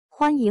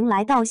欢迎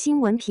来到新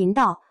闻频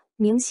道，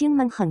明星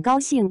们很高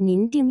兴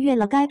您订阅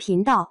了该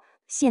频道。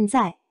现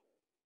在，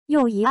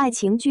又一爱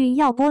情剧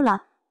要播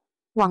了，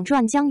网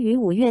传将于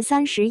5月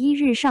31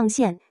日上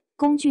线，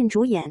龚俊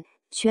主演，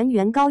全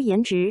员高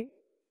颜值。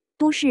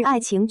都市爱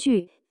情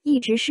剧一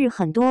直是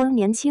很多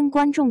年轻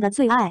观众的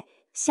最爱，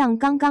像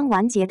刚刚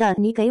完结的《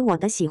你给我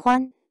的喜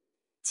欢》，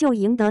就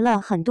赢得了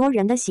很多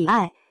人的喜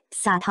爱。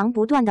撒糖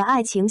不断的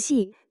爱情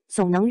戏，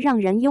总能让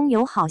人拥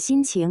有好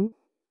心情。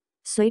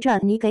随着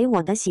《你给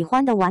我的喜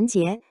欢》的完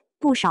结，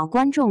不少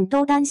观众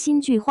都担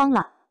心剧荒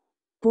了。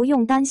不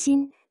用担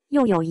心，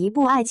又有一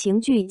部爱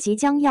情剧即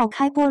将要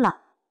开播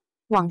了。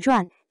网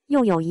传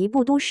又有一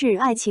部都市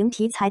爱情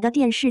题材的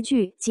电视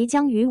剧即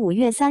将于5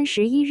月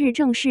31日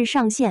正式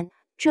上线。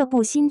这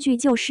部新剧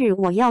就是《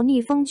我要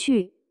逆风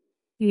去》。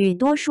与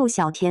多数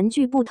小甜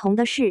剧不同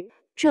的是，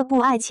这部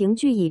爱情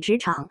剧以职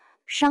场、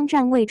商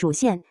战为主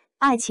线，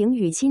爱情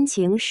与亲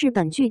情是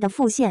本剧的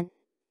副线。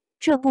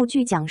这部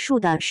剧讲述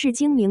的是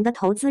精明的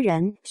投资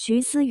人徐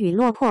思与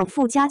落魄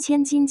富家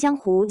千金江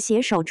湖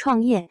携手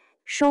创业，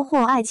收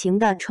获爱情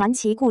的传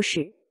奇故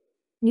事。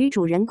女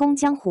主人公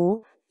江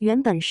湖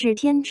原本是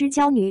天之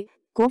娇女，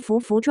国服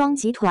服装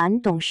集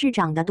团董事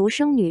长的独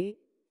生女，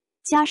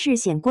家世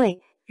显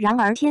贵。然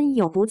而天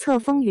有不测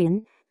风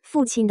云，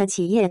父亲的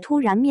企业突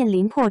然面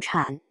临破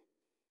产，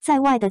在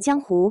外的江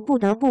湖不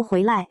得不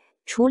回来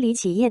处理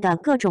企业的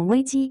各种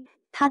危机，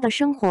他的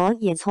生活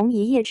也从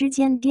一夜之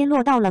间跌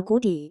落到了谷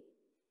底。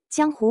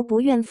江湖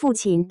不愿父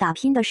亲打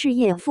拼的事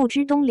业付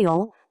之东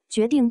流，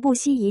决定不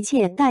惜一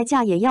切代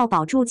价也要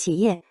保住企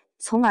业，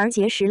从而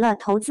结识了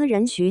投资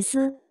人徐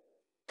思。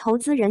投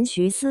资人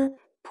徐思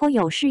颇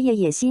有事业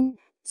野心，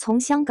从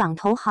香港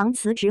投行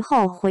辞职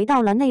后回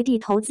到了内地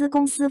投资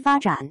公司发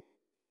展。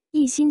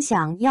一心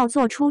想要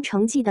做出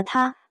成绩的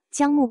他，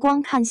将目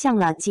光看向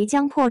了即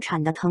将破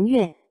产的腾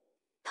越。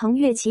腾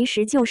越其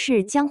实就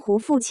是江湖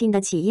父亲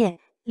的企业，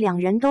两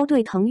人都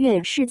对腾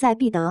越势在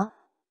必得，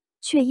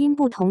却因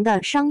不同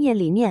的商业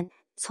理念，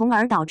从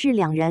而导致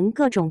两人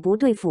各种不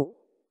对付。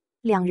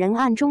两人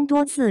暗中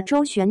多次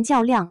周旋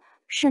较量，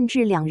甚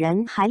至两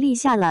人还立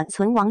下了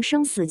存亡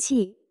生死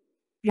契。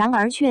然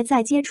而却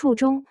在接触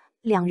中，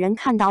两人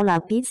看到了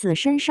彼此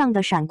身上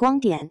的闪光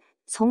点，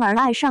从而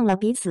爱上了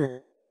彼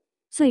此。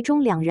最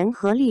终两人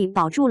合力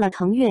保住了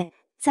腾越。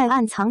在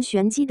暗藏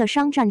玄机的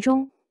商战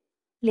中，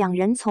两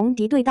人从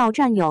敌对到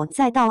战友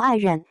再到爱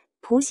人，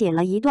谱写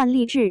了一段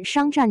励志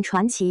商战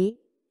传奇。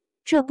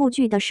这部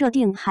剧的设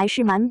定还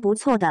是蛮不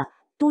错的，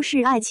都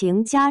市爱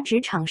情加职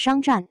场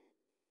商战，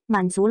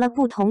满足了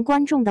不同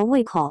观众的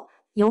胃口。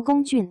由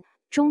龚俊、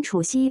钟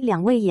楚曦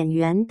两位演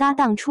员搭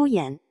档出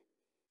演。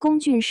龚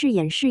俊饰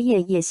演事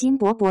业野心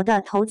勃勃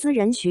的投资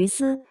人徐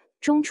思，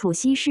钟楚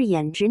曦饰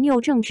演执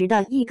拗正直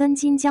的一根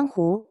筋江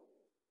湖。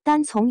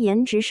单从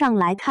颜值上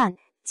来看，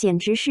简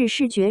直是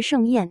视觉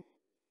盛宴。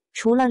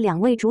除了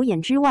两位主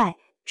演之外，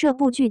这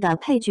部剧的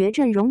配角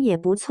阵容也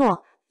不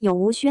错，有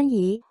吴宣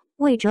仪、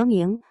魏哲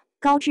鸣、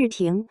高志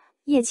廷、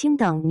叶青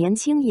等年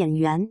轻演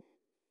员，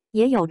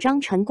也有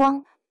张晨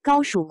光、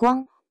高曙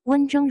光、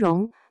温峥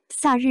嵘、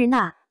萨日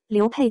娜、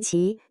刘佩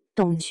琦、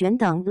董璇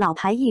等老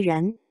牌艺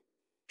人，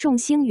众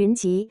星云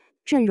集，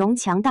阵容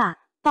强大，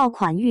爆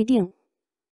款预定。